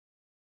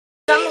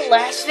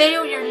last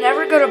video, you're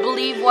never gonna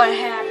believe what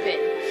happened.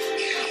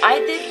 I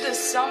did the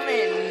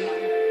summon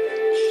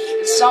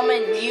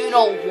you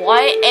know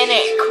what, and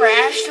it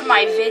crashed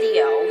my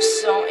video.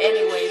 So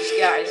anyways,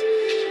 guys,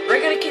 we're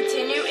gonna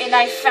continue, and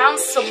I found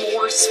some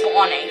more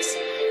spawnings.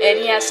 And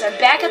yes, I'm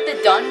back at the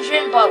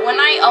dungeon, but when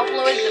I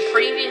uploaded the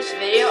previous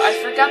video, I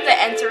forgot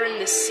to enter in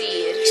the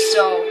seed.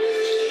 So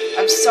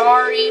I'm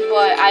sorry,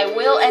 but I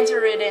will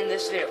enter it in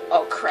this video.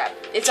 Oh crap,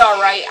 it's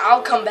alright,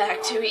 I'll come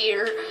back to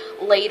here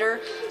later.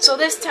 So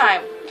this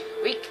time,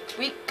 we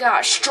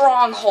got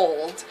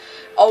Stronghold,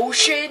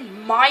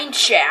 Ocean,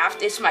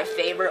 Mineshaft is my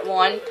favorite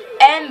one,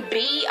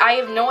 MB, I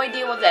have no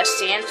idea what that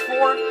stands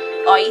for,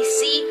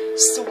 Icy,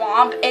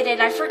 Swamp, and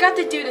then I forgot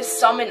to do the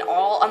summon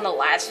all on the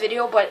last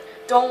video, but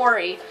don't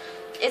worry,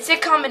 it's a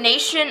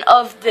combination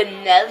of the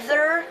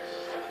Nether,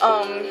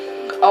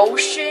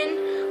 Ocean,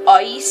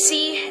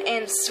 Icy,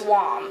 and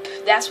Swamp.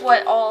 That's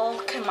what all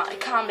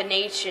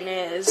combination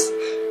is.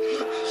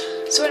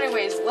 So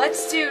anyways,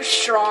 let's do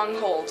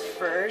Stronghold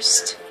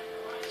first.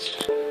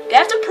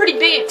 That's a pretty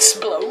big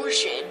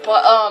explosion,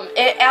 but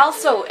it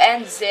also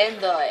ends in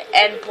the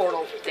end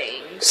portal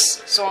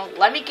things. So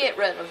let me get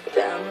rid of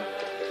them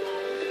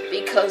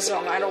because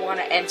I don't want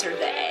to enter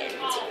the end.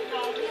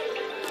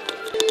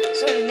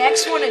 So the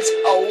next one is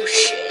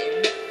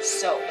Ocean.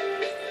 So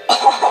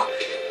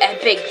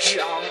epic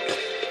jump.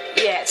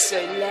 Yeah, so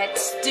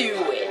let's do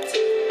it.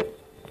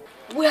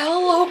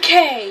 Well,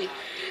 okay.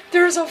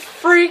 There's a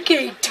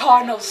freaking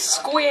ton of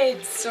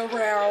squids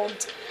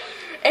around.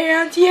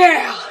 And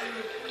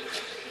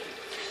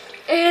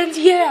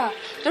yeah,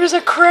 there's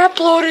a crap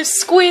load of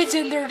squids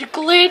and they're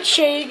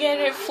glitching and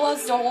it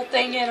floods the whole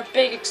thing in a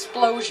big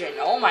explosion.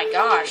 Oh my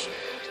gosh,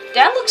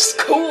 that looks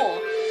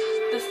cool.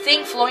 The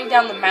thing flowing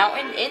down the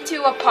mountain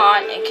into a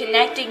pond and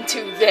connecting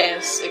to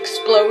this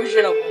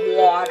explosion of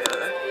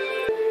water.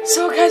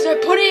 So guys, I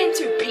put it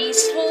into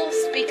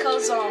peacefuls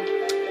because,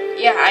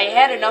 yeah, I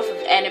had enough of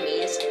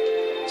enemies.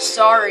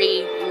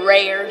 Sorry,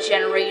 rare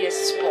generated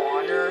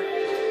spawner.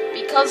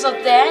 Because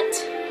of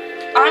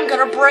that, I'm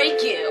gonna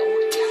break you.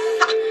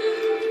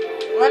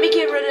 Let me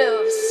get rid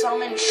of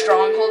Summon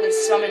Stronghold and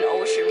Summon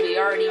Ocean. We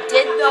already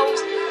did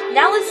those.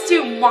 Now let's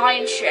do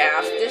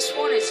Mineshaft. This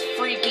one is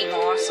freaking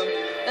awesome.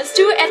 Let's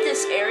do it at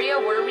this area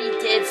where we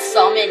did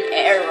Summon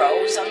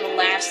Arrows on the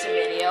last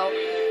video.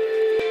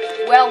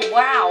 Well,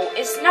 wow,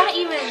 it's not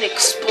even an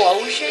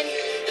explosion.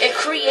 It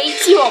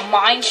creates you a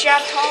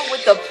mineshaft hall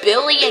with a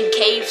billion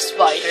cave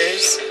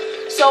spiders.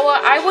 So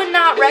I would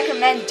not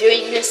recommend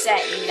doing this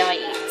at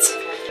night.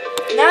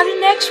 Now the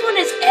next one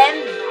is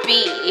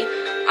MB.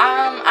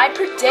 I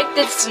predict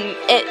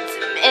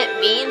it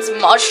means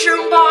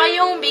mushroom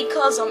biome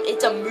because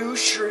it's a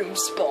mushroom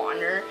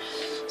spawner.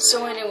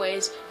 So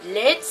anyways,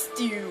 let's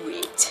do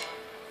it.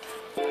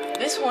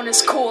 This one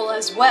is cool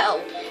as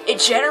well. It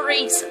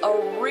generates a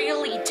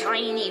really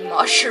tiny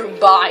mushroom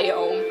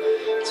biome.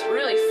 It's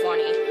really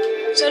funny.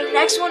 So the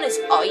next one is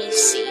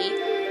Icy.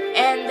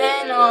 And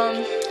then,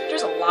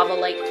 there's a lava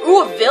lake.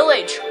 Ooh, a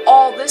village.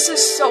 Oh, this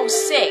is so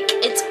sick.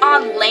 It's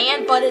on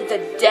land, but it's a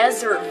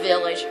desert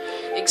village.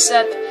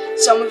 Except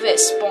some of it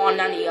spawned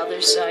on the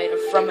other side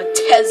from a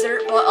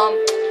desert. But,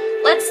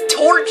 let's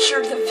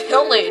torture the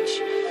village.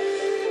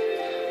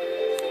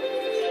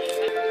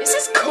 This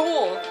is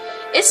cool.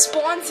 It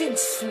spawns in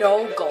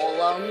snow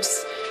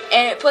golems.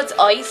 And it puts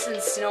ice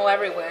and snow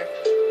everywhere.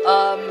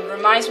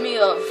 Reminds me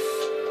of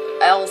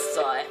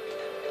Elsa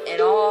in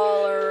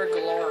all her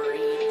glory.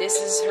 This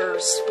is her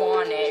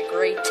spawn egg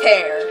right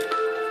there.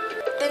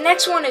 The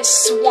next one is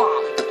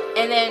Swamp.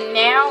 And then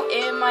now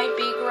it might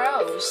be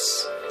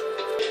gross.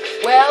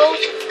 Well,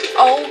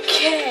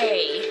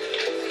 okay.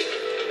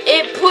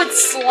 It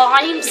puts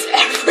slimes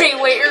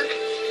everywhere.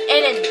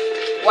 And then,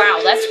 wow,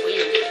 that's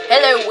weird.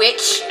 Hello,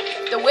 witch.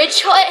 The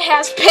witch hut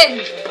has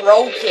been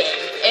broken.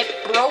 It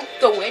broke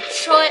the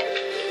witch hut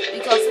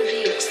because of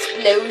the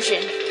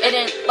explosion. And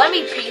then, let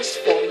me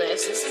peaceful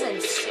this. This is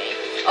insane.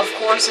 Of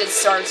course it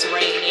starts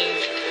raining.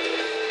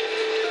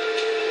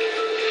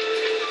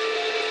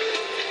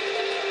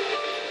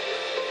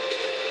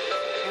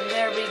 And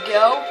there we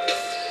go.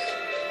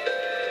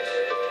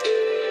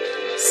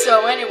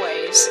 So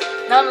anyways,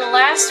 now the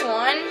last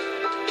one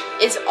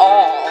is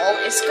all.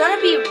 It's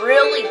gonna be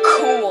really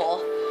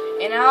cool.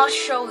 And I'll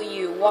show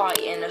you why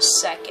in a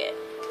second.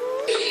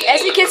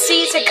 As you can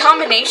see, it's a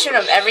combination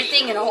of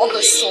everything and all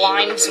the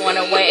slimes went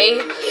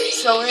away.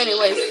 So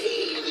anyways,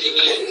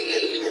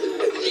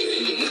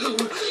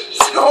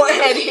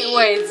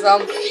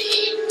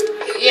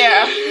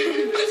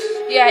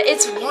 yeah,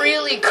 it's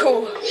really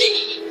cool.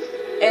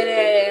 And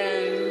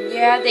then,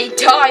 yeah, they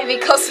die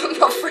because of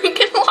the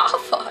freaking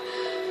lava.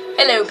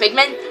 Hello,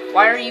 Pigman.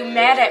 Why are you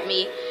mad at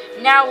me?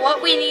 Now,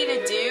 what we need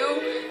to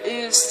do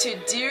is to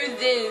do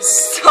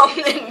this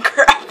summon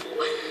crap.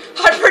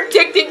 I'm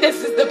predicting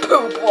this is the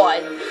poop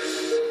one.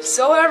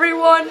 So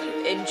everyone,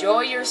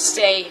 enjoy your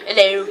stay.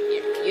 Hello,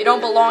 you don't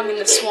belong in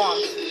the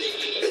swamp.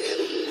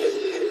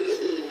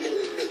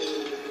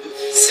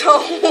 So,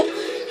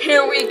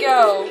 here we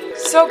go.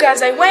 So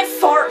guys, I went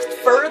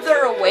further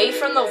away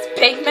from those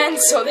pigmen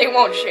so they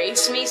won't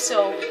chase me,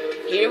 so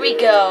here we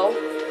go.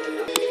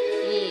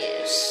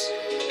 Yes.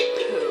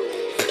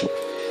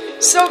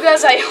 Poop. So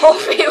guys, I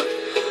hope you...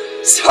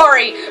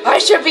 Sorry, I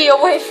should be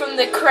away from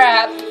the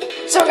crap.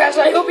 So guys,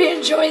 I hope you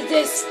enjoyed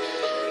this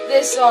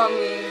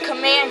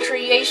command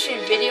creation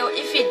video.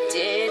 If you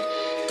did,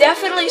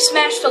 definitely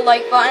smash the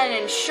like button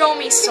and show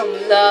me some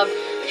love.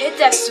 Hit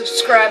that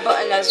subscribe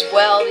button as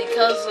well,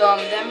 because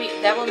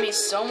that will mean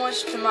so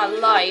much to my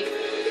life.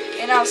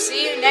 And I'll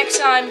see you next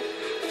time.